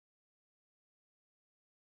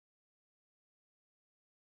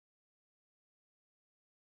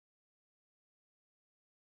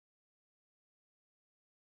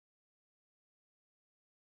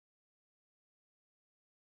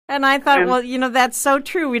And I thought, well, that's so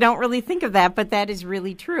true. We don't really think of that, but that is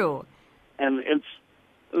really true. And it's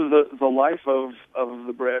the life of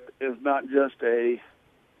the bread is not just a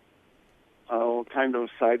kind of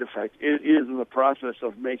side effect. It is in the process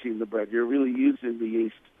of making the bread. You're really using the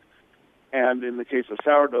yeast, and in the case of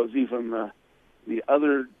sourdoughs, even the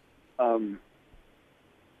other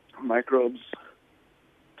microbes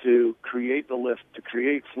to create the lift, to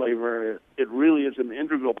create flavor. It really is an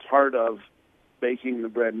integral part of baking the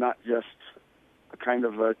bread, not just a kind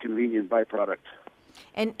of a convenient byproduct.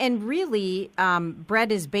 And really,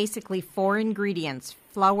 bread is basically 4 ingredients: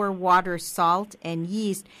 flour, water, salt, and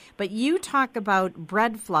yeast. But you talk about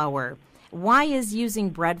bread flour. Why is using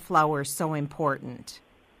bread flour so important?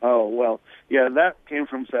 Oh, well, yeah, that came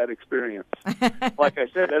from sad experience. Like I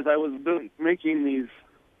said, as I was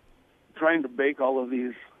trying to bake all of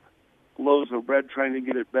these loaves of bread, trying to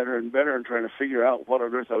get it better and better, and trying to figure out what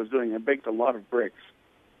on earth I was doing, I baked a lot of bricks.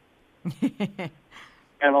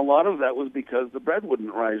 And a lot of that was because the bread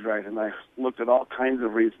wouldn't rise right, and I looked at all kinds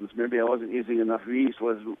of reasons. Maybe I wasn't using enough yeast,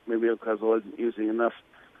 maybe because I wasn't using enough,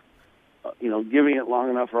 giving it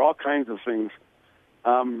long enough, or all kinds of things.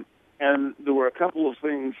 And there were a couple of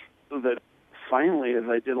things that finally, as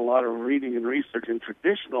I did a lot of reading and research in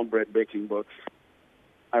traditional bread baking books,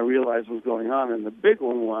 I realized was going on. And the big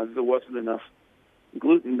one was there wasn't enough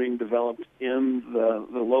gluten being developed in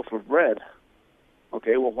the loaf of bread.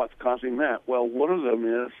 Okay, well, what's causing that? Well, one of them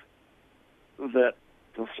is that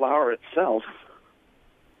the flour itself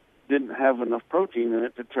didn't have enough protein in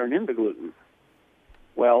it to turn into gluten.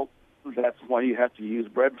 Well, that's why you have to use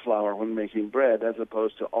bread flour when making bread as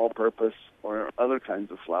opposed to all-purpose or other kinds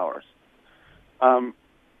of flours.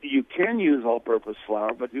 You can use all-purpose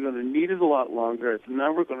flour, but you're going to need it a lot longer. It's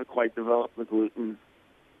never going to quite develop the gluten,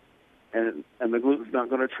 and the gluten's not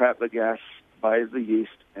going to trap the gas by the yeast,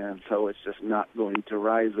 and so it's just not going to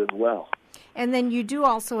rise as well. And then you do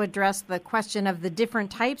also address the question of the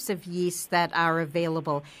different types of yeast that are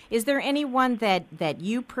available. Is there any one that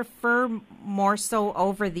you prefer more so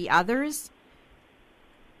over the others?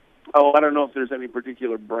 Oh, I don't know if there's any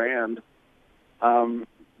particular brand.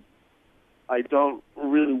 I don't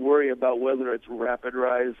really worry about whether it's rapid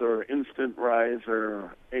rise or instant rise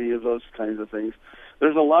or any of those kinds of things.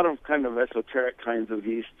 There's a lot of kind of esoteric kinds of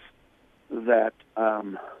yeasts that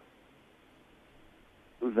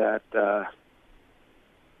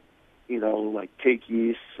like cake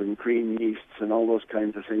yeasts and cream yeasts and all those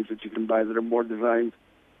kinds of things that you can buy that are more designed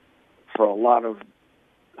for a lot of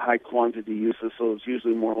high quantity uses. So it's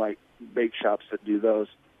usually more like bake shops that do those.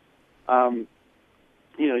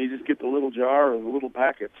 You just get the little jar or the little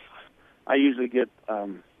packets. I usually get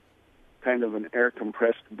kind of an air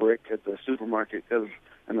compressed brick at the supermarket and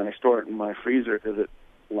then I store it in my freezer because it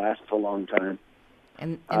lasts a long time.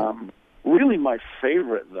 And really my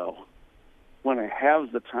favorite, though, when I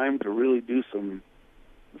have the time to really do some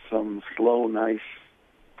slow, nice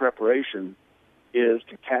preparation, is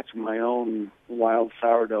to catch my own wild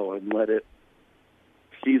sourdough and let it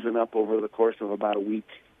season up over the course of about a week.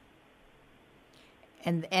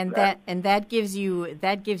 And that gives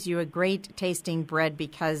you a great tasting bread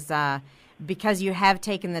because you have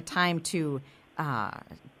taken the time to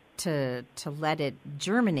let it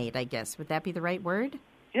germinate, I guess. Would that be the right word?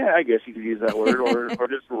 Yeah, I guess you could use that word, or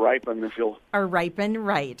just ripen if you'll. Or ripen,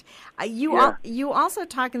 right? You also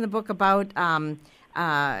talk in the book about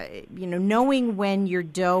knowing when your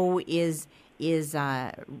dough is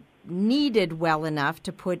kneaded well enough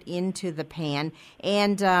to put into the pan,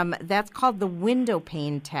 and that's called the window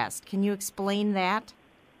pane test. Can you explain that?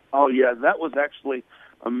 Oh yeah, that was actually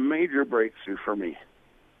a major breakthrough for me.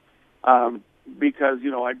 Because,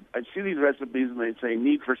 I'd see these recipes and they'd say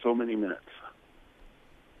knead for so many minutes.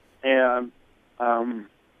 And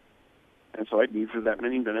so I'd knead for that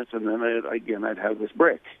many minutes, and then I'd have this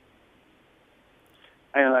brick.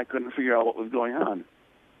 And I couldn't figure out what was going on.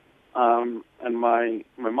 And my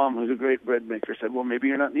mom, who's a great bread maker, said, well, maybe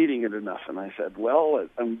you're not kneading it enough. And I said, well,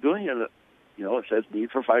 I'm doing it, it says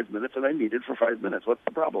knead for 5 minutes, and I kneaded for 5 minutes. What's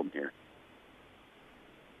the problem here?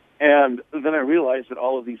 And then I realized that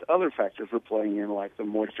all of these other factors were playing in, like the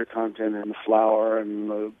moisture content in the flour and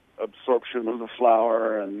the absorption of the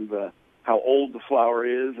flour and how old the flour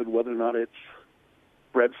is and whether or not it's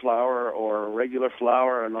bread flour or regular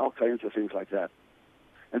flour and all kinds of things like that.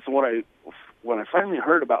 And so when I finally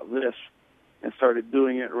heard about this and started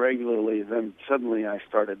doing it regularly, then suddenly I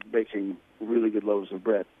started baking really good loaves of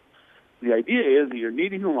bread. The idea is that you're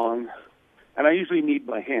kneading along. And I usually knead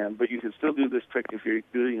by hand, but you can still do this trick if you're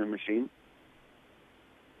doing a machine.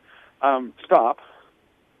 Stop,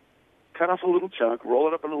 cut off a little chunk, roll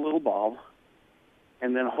it up in a little ball,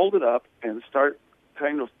 and then hold it up and start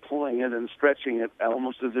kind of pulling it and stretching it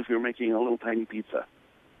almost as if you're making a little tiny pizza.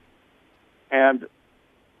 And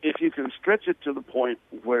if you can stretch it to the point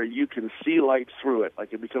where you can see light through it,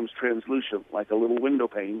 like it becomes translucent, like a little window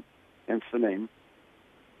pane, hence the name,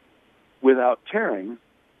 without tearing,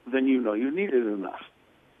 then you know you knead it enough.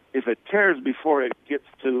 If it tears before it gets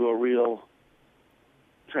to a real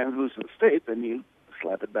translucent state, then you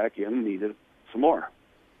slap it back in and knead it some more.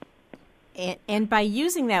 And by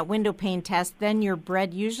using that window pane test, then your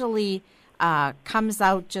bread usually comes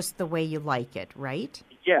out just the way you like it, right?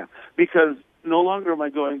 Yeah, because no longer am I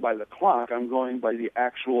going by the clock, I'm going by the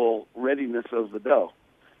actual readiness of the dough.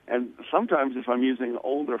 And sometimes if I'm using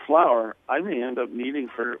older flour, I may end up kneading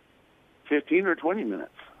for 15 or 20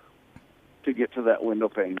 minutes to get to that window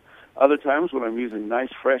pane. Other times when I'm using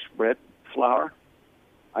nice fresh bread flour,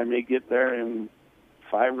 I may get there in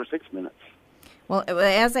 5 or 6 minutes. Well,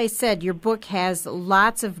 as I said, your book has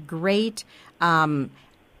lots of great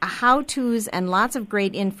how-tos and lots of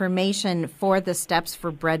great information for the steps for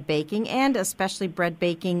bread baking, and especially bread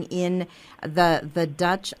baking in the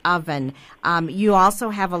Dutch oven. You also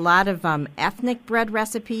have a lot of ethnic bread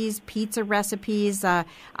recipes, pizza recipes,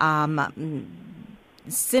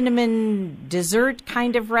 cinnamon dessert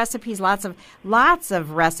kind of recipes, lots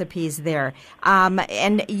of recipes there.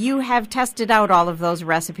 And you have tested out all of those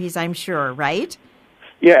recipes, I'm sure, right?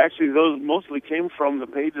 Yeah, actually, those mostly came from the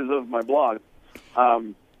pages of my blog.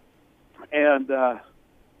 And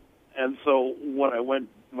so what I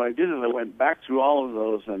did is I went back through all of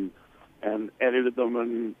those and edited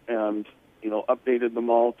them and updated them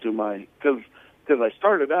all to my, because I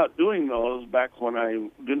started out doing those back when I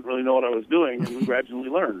didn't really know what I was doing and gradually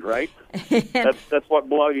learned, right? That's what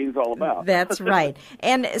blogging is all about. That's right.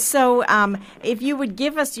 And so if you would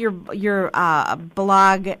give us your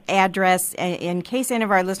blog address in case any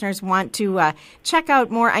of our listeners want to check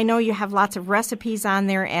out more. I know you have lots of recipes on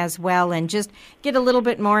there as well, and just get a little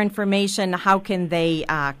bit more information. How can they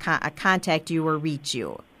contact you or reach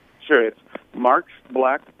you? Sure. It's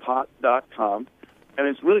marksblackpot.com. And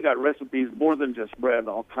it's really got recipes more than just bread,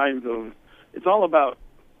 all kinds of, it's all about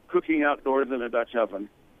cooking outdoors in a Dutch oven.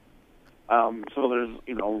 So there's,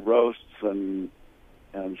 roasts and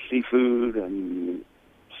seafood and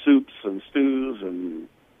soups and stews and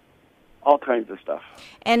all kinds of stuff.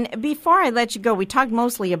 And before I let you go, we talked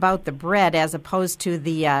mostly about the bread as opposed to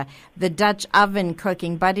the Dutch oven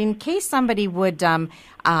cooking. But in case somebody would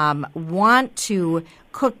want to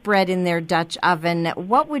cook bread in their Dutch oven,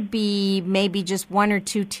 what would be maybe just one or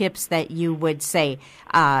two tips that you would say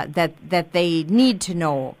that they need to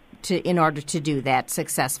know in order to do that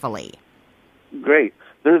successfully? Great.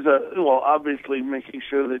 There's obviously making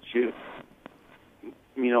sure that you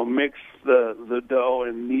mix the dough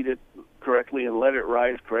and knead it correctly and let it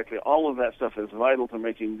rise correctly. All of that stuff is vital to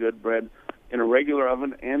making good bread in a regular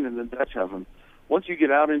oven and in the Dutch oven. Once you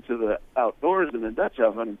get out into the outdoors in the Dutch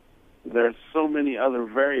oven, there's so many other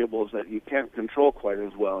variables that you can't control quite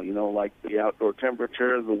as well, like the outdoor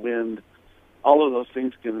temperature, the wind. All of those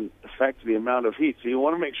things can affect the amount of heat. So you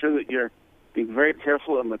want to make sure that you're being very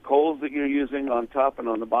careful in the coals that you're using on top and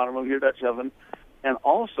on the bottom of your Dutch oven. And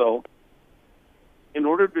also, in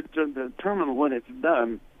order to determine when it's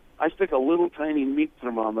done, I stick a little tiny meat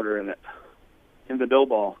thermometer in it, in the dough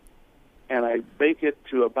ball, and I bake it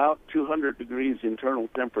to about 200 degrees internal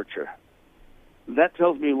temperature. That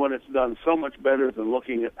tells me when it's done so much better than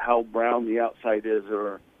looking at how brown the outside is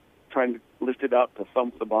or trying to lift it out to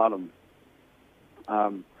thump the bottom.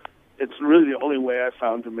 It's really the only way I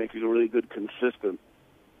found to make it a really good, consistent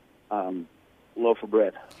loaf of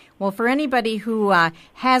bread. Well, for anybody who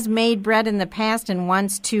has made bread in the past and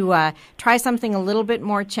wants to try something a little bit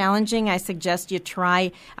more challenging, I suggest you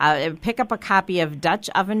pick up a copy of Dutch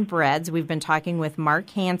Oven Breads. We've been talking with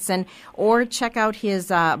Mark Hansen, or check out his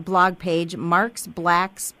blog page,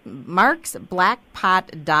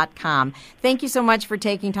 marksblackpot.com. Thank you so much for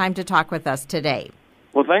taking time to talk with us today.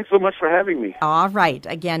 Well, thanks so much for having me. All right.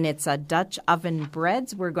 Again, it's Dutch Oven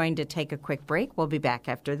Breads. We're going to take a quick break. We'll be back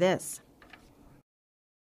after this.